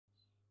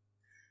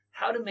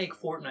How to make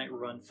Fortnite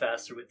run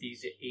faster with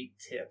these 8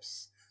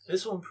 tips.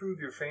 This will improve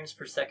your frames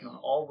per second on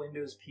all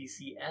Windows,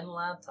 PC, and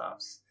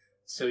laptops,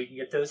 so you can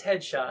get those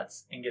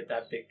headshots and get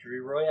that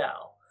victory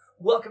royale.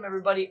 Welcome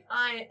everybody,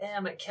 I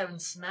am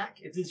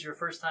Kevinsmak. If this is your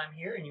first time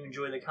here and you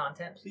enjoy the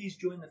content, please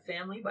join the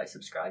family by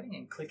subscribing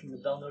and clicking the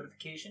bell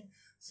notification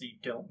so you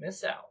don't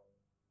miss out.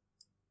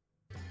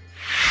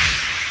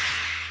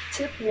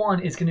 Tip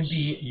 1 is going to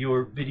be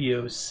your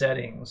video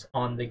settings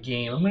on the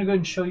game. I'm going to go ahead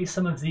and show you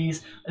some of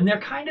these, and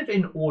they're kind of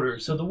in order.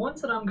 So the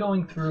ones that I'm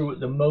going through,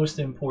 the most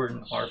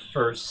important are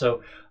first.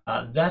 So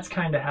that's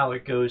kind of how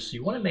it goes. So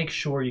you want to make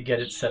sure you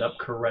get it set up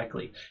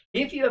correctly.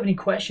 If you have any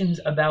questions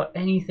about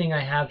anything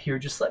I have here,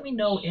 just let me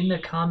know in the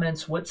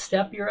comments what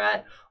step you're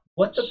at,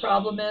 what the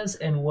problem is,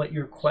 and what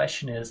your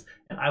question is,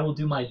 and I will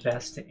do my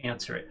best to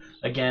answer it.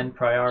 Again,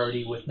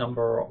 priority with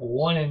number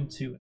 1 and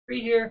 2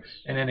 here,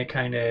 and then it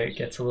kind of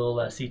gets a little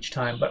less each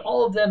time, but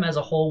all of them as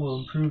a whole will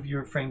improve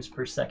your frames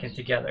per second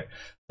together.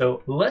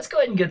 So let's go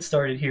ahead and get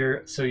started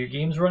here so your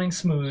game's running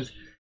smooth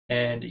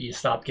and you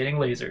stop getting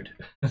lasered.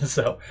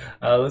 So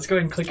let's go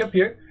ahead and click up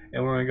here,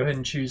 and we're going to go ahead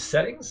and choose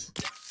settings.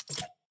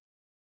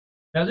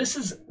 Now this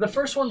is the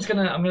first one's I'm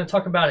gonna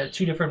talk about it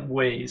 2 different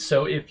ways.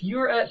 So if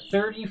you're at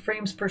 30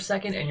 frames per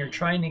second and you're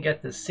trying to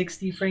get to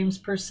 60 frames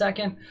per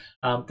second,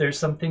 there's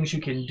some things you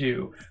can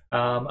do.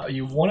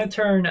 You want to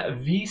turn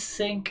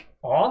VSync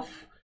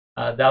off.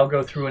 That'll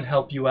go through and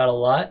help you out a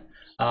lot.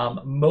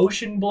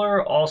 Motion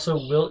blur also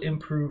will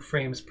improve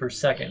frames per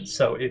second.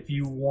 So if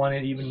you want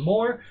it even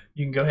more,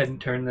 you can go ahead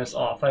and turn this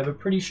off. I have a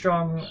pretty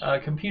strong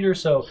computer,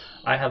 so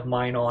I have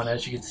mine on.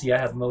 As you can see, I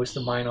have most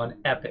of mine on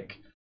Epic.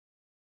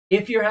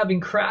 If you're having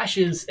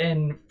crashes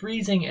and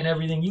freezing and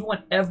everything, you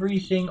want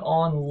everything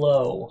on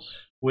low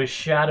with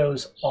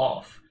shadows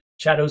off.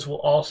 Shadows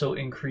will also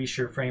increase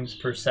your frames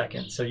per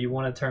second, so you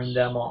want to turn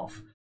them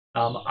off.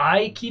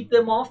 I keep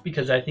them off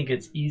because I think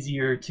it's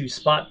easier to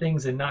spot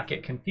things and not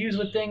get confused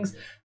with things,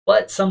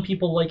 but some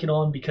people like it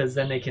on because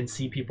then they can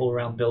see people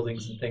around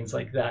buildings and things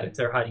like that if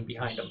they're hiding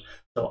behind them.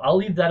 So I'll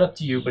leave that up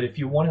to you, but if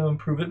you want to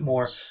improve it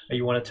more,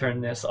 you want to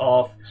turn this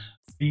off,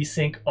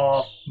 VSync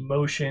off,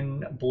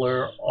 motion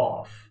blur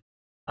off.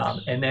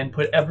 And then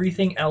put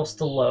everything else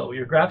to low.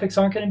 Your graphics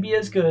aren't going to be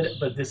as good,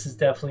 but this is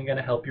definitely going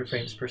to help your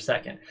frames per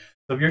second.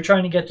 So if you're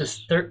trying to get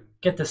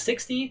to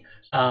 60,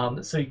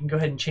 so you can go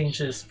ahead and change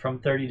this from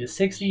 30 to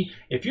 60.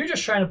 If you're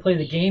just trying to play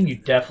the game, you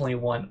definitely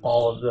want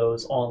all of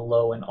those on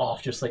low and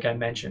off, just like I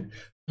mentioned.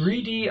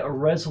 3D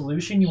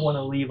resolution you want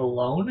to leave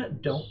alone.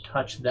 Don't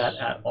touch that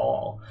at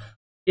all.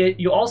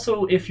 You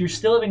also, if you're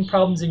still having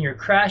problems and you're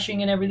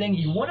crashing and everything,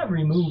 you want to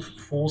remove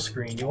full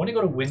screen. You want to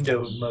go to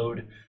window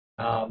mode.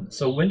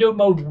 So window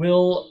mode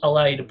will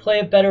allow you to play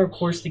it better. Of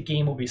course, the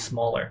game will be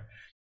smaller.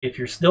 If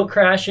you're still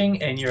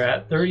crashing and you're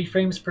at 30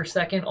 frames per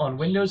second on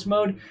Windows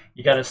mode,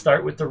 you got to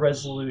start with the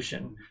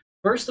resolution.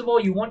 First of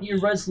all, you want your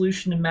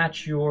resolution to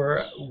match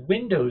your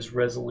Windows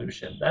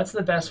resolution. That's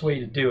the best way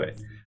to do it.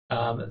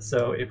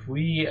 So if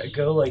we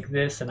go like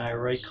this and I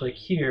right click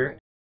here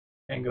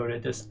and go to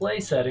display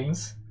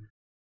settings,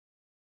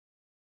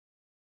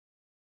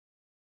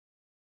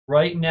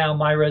 right now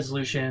my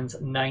resolution's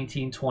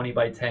 1920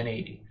 by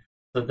 1080.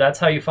 So that's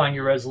how you find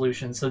your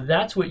resolution. So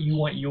that's what you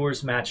want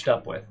yours matched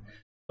up with.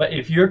 But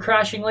if you're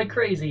crashing like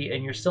crazy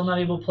and you're still not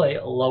able to play,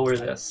 lower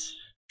this.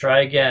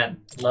 Try again,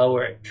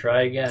 lower it,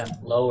 try again,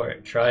 lower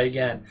it, try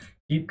again.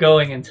 Keep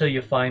going until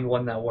you find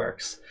one that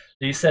works.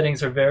 These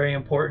settings are very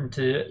important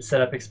to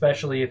set up,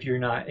 especially if you're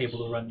not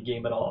able to run the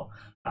game at all.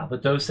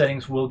 But those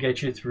settings will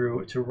get you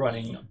through to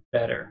running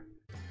better.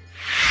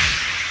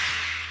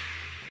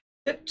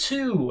 Tip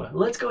 2,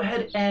 let's go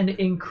ahead and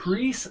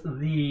increase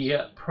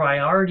the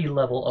priority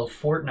level of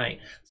Fortnite.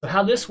 So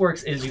how this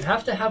works is you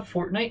have to have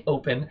Fortnite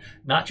open,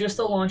 not just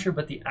the launcher,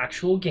 but the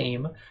actual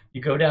game.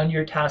 You go down to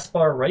your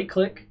taskbar, right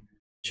click,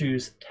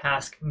 choose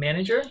Task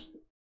Manager.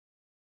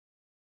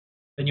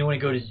 Then you want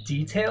to go to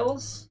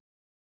Details.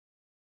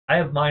 I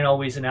have mine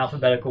always in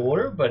alphabetical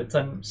order, but it's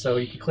so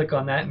you can click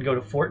on that and go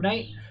to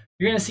Fortnite.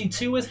 You're going to see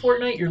 2 with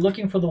Fortnite. You're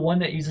looking for the one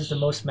that uses the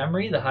most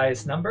memory, the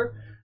highest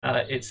number.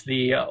 It's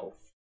the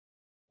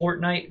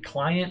Fortnite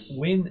client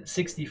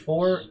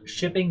Win64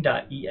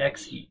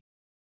 shipping.exe. You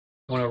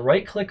want to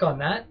right click on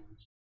that,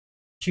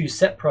 choose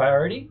set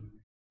priority,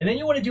 and then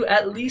you want to do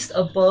at least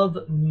above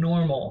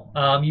normal.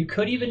 You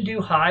could even do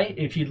high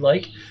if you'd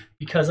like.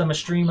 Because I'm a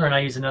streamer and I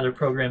use another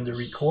program to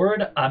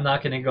record, I'm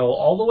not going to go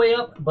all the way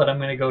up, but I'm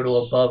going to go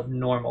to above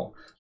normal.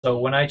 So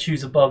when I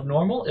choose above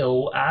normal, it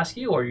will ask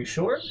you, are you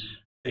sure?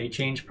 Say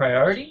change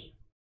priority,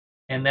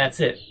 and that's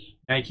it.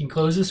 Now you can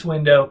close this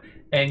window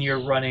and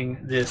you're running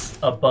this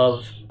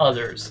above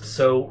others.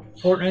 So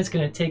Fortnite's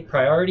going to take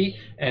priority,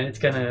 and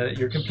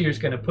your computer's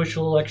going to push a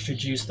little extra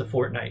juice to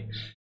Fortnite.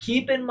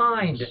 Keep in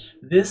mind,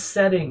 this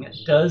setting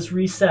does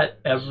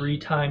reset every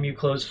time you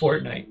close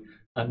Fortnite,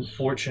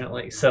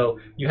 unfortunately. So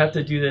you have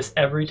to do this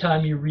every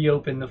time you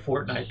reopen the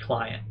Fortnite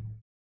client.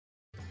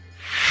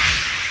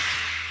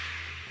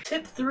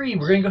 Tip 3,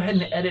 we're going to go ahead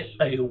and edit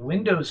a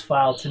Windows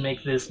file to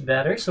make this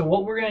better. So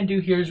what we're going to do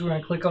here is we're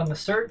going to click on the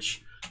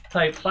search,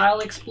 type File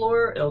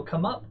Explorer, it'll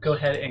come up. Go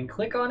ahead and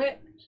click on it.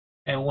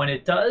 And when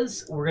it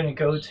does, we're going to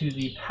go to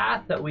the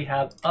path that we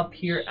have up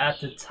here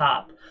at the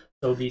top.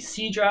 So it'll be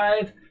C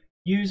drive,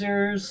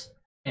 users,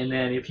 and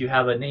then if you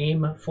have a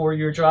name for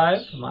your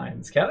drive,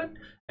 mine's Kevin,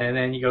 and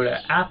then you go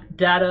to app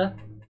data,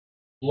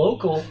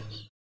 local,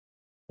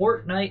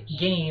 Fortnite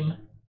game,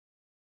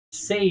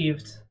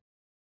 saved,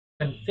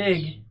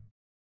 config,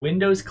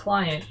 Windows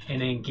client,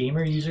 and then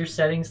gamer user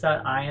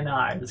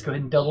settings.ini. Let's go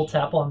ahead and double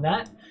tap on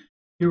that.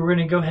 Here we're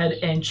going to go ahead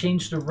and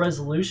change the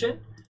resolution.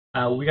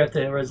 We got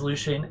the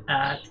resolution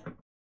at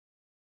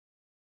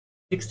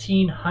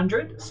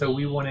 1600, so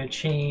we want to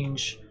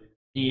change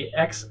the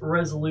X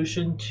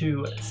resolution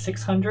to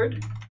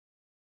 600,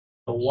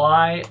 the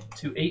Y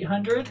to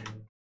 800,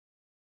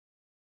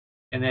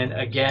 and then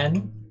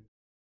again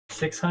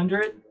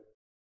 600,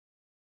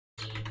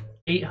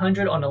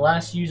 800 on the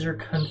last user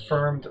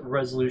confirmed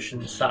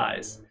resolution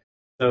size.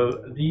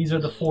 So these are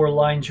the 4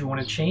 lines you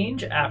want to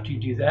change. After you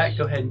do that,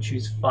 go ahead and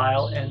choose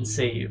File and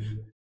Save.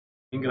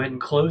 You can go ahead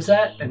and close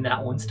that, and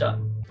that one's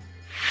done.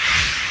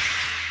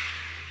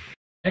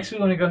 Next, we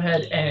want to go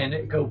ahead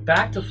and go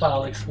back to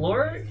File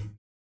Explorer.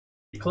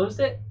 You closed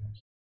it.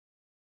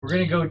 We're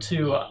going to go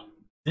to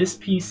this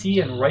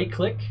PC and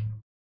right-click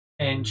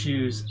and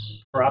choose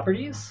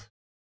Properties.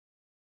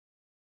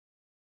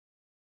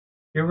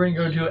 Here we're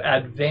going to go to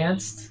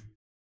Advanced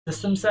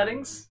System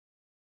Settings.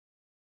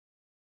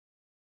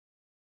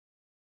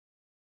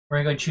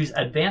 We're going to choose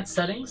Advanced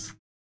Settings,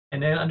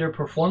 and then under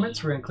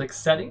Performance, we're going to click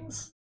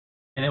Settings,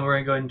 and then we're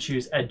going to go ahead and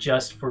choose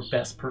Adjust for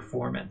Best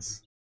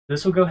Performance.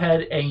 This will go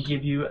ahead and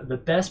give you the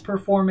best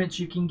performance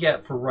you can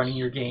get for running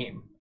your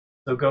game.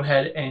 So go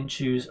ahead and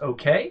choose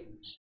OK,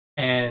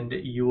 and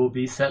you will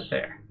be set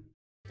there.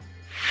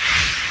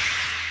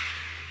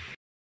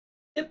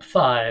 Tip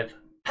 5.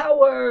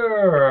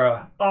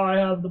 Power! I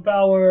have the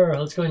power.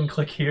 Let's go ahead and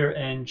click here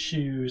and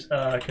choose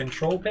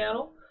Control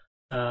Panel.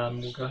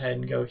 We'll go ahead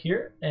and go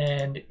here,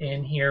 and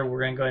in here we're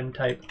going to go ahead and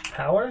type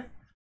power.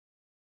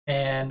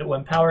 And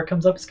when power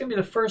comes up, it's going to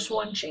be the first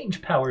one.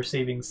 Change power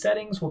saving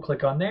settings. We'll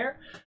click on there.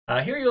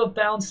 Here you have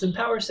balanced and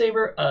power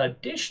saver.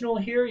 Additional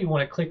here, you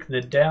want to click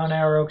the down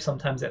arrow.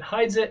 Sometimes it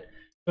hides it.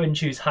 Go ahead and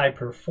choose high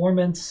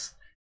performance,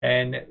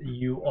 and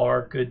you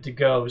are good to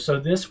go. So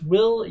this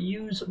will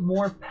use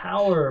more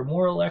power,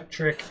 more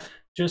electric,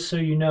 just so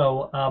you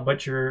know,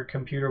 but your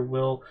computer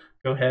will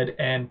go ahead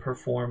and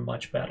perform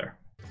much better.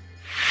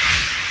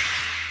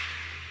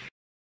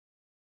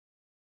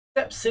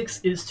 Step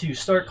 6 is to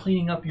start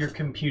cleaning up your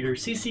computer.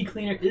 CC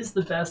Cleaner is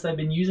the best. I've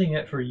been using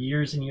it for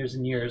years and years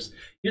and years.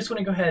 You just want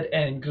to go ahead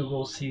and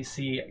Google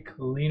CC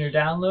Cleaner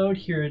download.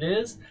 Here it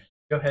is.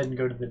 Go ahead and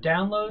go to the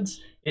downloads.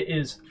 It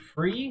is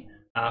free.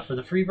 For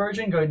the free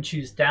version, go ahead and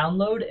choose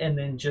download and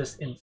then just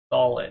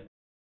install it.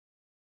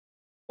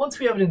 Once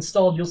we have it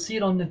installed, you'll see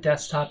it on the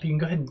desktop. You can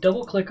go ahead and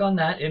double click on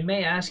that. It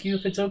may ask you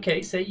if it's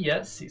okay. Say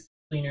yes. CC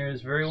Cleaner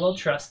is very well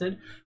trusted.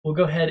 We'll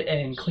go ahead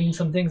and clean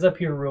some things up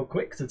here real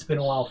quick because it's been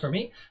a while for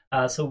me.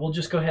 So we'll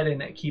just go ahead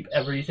and keep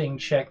everything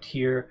checked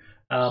here.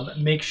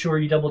 Make sure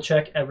you double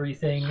check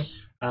everything.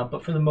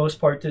 But for the most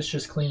part, this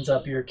just cleans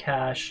up your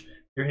cache,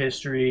 your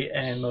history,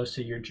 and most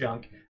of your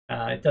junk.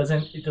 It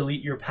doesn't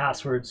delete your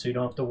password, so you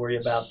don't have to worry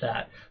about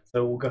that.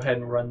 So we'll go ahead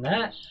and run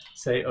that.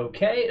 Say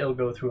OK. It'll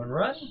go through and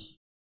run.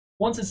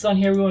 Once it's done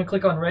here, we want to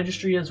click on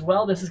registry as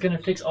well. This is going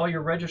to fix all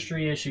your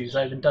registry issues.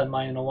 I haven't done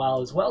mine in a while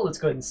as well. Let's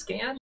go ahead and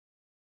scan.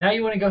 Now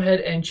you want to go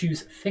ahead and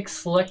choose Fix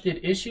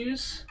Selected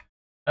Issues.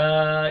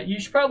 You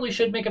probably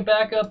should make a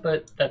backup,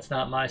 but that's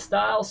not my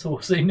style, so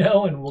we'll say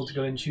no, and we'll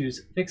go ahead and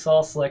choose Fix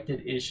All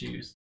Selected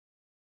Issues.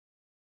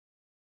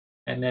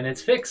 And then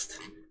it's fixed.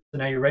 So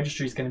now your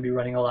registry is going to be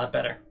running a lot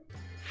better.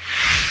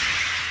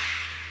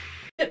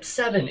 Tip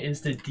 7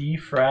 is to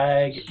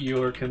defrag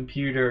your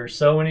computer.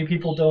 So many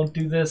people don't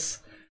do this.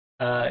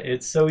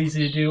 It's so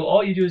easy to do.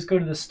 All you do is go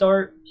to the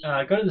start,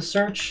 go to the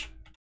search.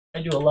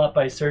 I do a lot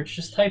by search.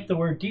 Just type the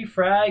word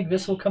defrag.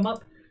 This will come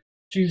up.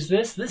 Choose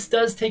this. This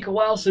does take a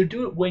while, so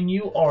do it when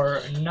you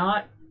are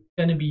not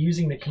going to be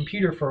using the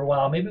computer for a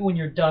while. Maybe when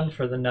you're done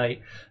for the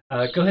night.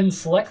 Go ahead and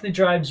select the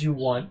drives you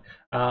want.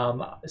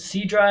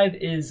 C drive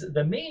is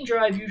the main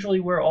drive, usually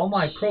where all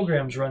my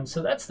programs run,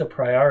 so that's the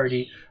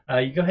priority.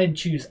 You go ahead and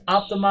choose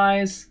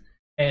Optimize,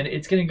 and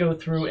it's going to go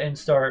through and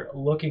start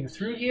looking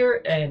through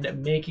here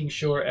and making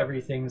sure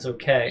everything's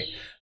okay.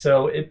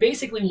 So it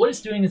basically, what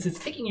it's doing is it's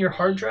taking your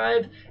hard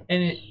drive,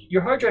 and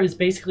your hard drive is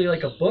basically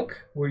like a book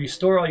where you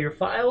store all your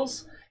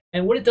files,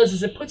 and what it does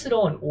is it puts it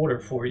all in order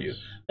for you.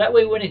 That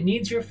way when it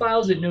needs your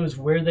files, it knows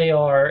where they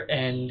are,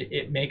 and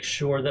it makes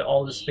sure that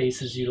all the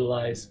space is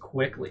utilized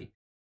quickly.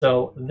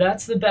 So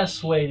that's the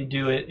best way to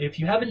do it. If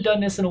you haven't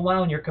done this in a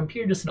while and your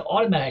computer doesn't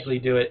automatically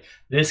do it,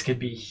 this could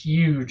be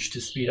huge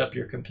to speed up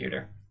your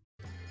computer.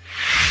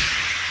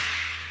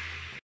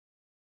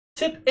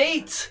 Tip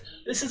 8.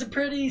 This is a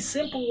pretty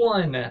simple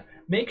one.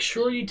 make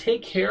sure you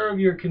take care of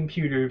your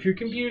computer. If your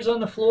computer's on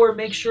the floor,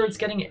 make sure it's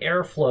getting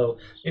airflow.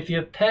 If you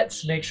have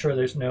pets, make sure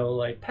there's no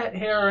like pet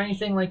hair or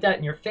anything like that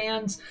in your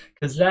fans,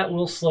 because that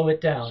will slow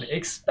it down,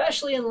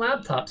 especially in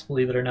laptops,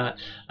 believe it or not.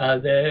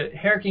 The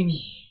hair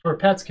for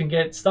pets can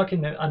get stuck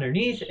in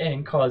underneath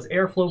and cause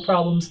airflow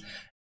problems,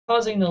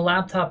 causing the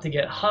laptop to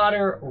get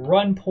hotter,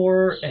 run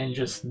poorer, and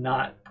just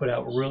not put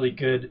out really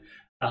good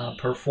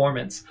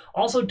performance.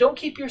 Also, don't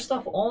keep your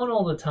stuff on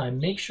all the time.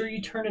 Make sure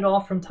you turn it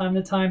off from time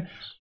to time.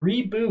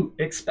 Reboot,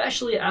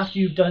 especially after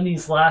you've done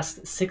these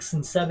last 6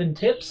 and 7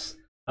 tips,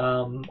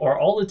 or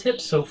all the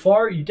tips so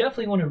far. You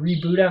definitely want to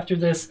reboot after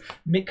this.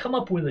 Come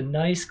up with a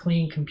nice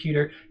clean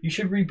computer. You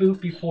should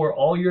reboot before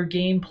all your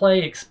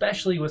gameplay,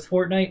 especially with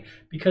Fortnite,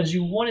 because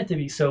you want it to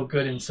be so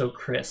good and so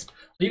crisp.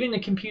 Leaving the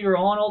computer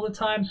on all the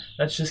time,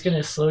 that's just going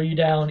to slow you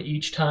down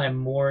each time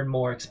more and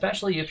more,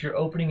 especially if you're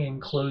opening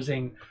and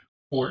closing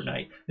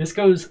Fortnite. This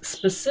goes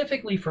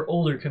specifically for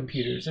older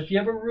computers. If you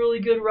have a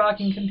really good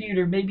rocking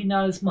computer, maybe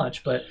not as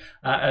much, but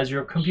as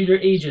your computer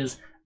ages,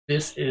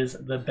 this is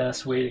the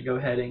best way to go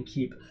ahead and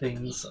keep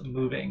things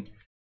moving.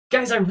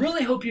 Guys, I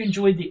really hope you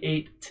enjoyed the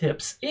 8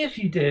 tips. If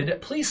you did,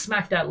 please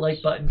smack that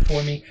like button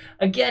for me.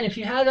 Again, if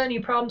you have any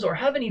problems or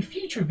have any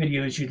future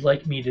videos you'd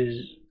like me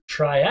to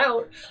try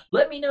out,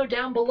 let me know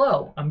down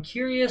below. I'm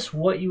curious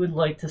what you would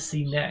like to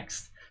see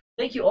next.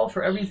 Thank you all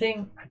for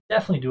everything. I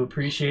definitely do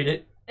appreciate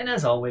it. And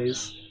as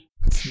always,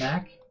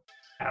 smack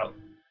out.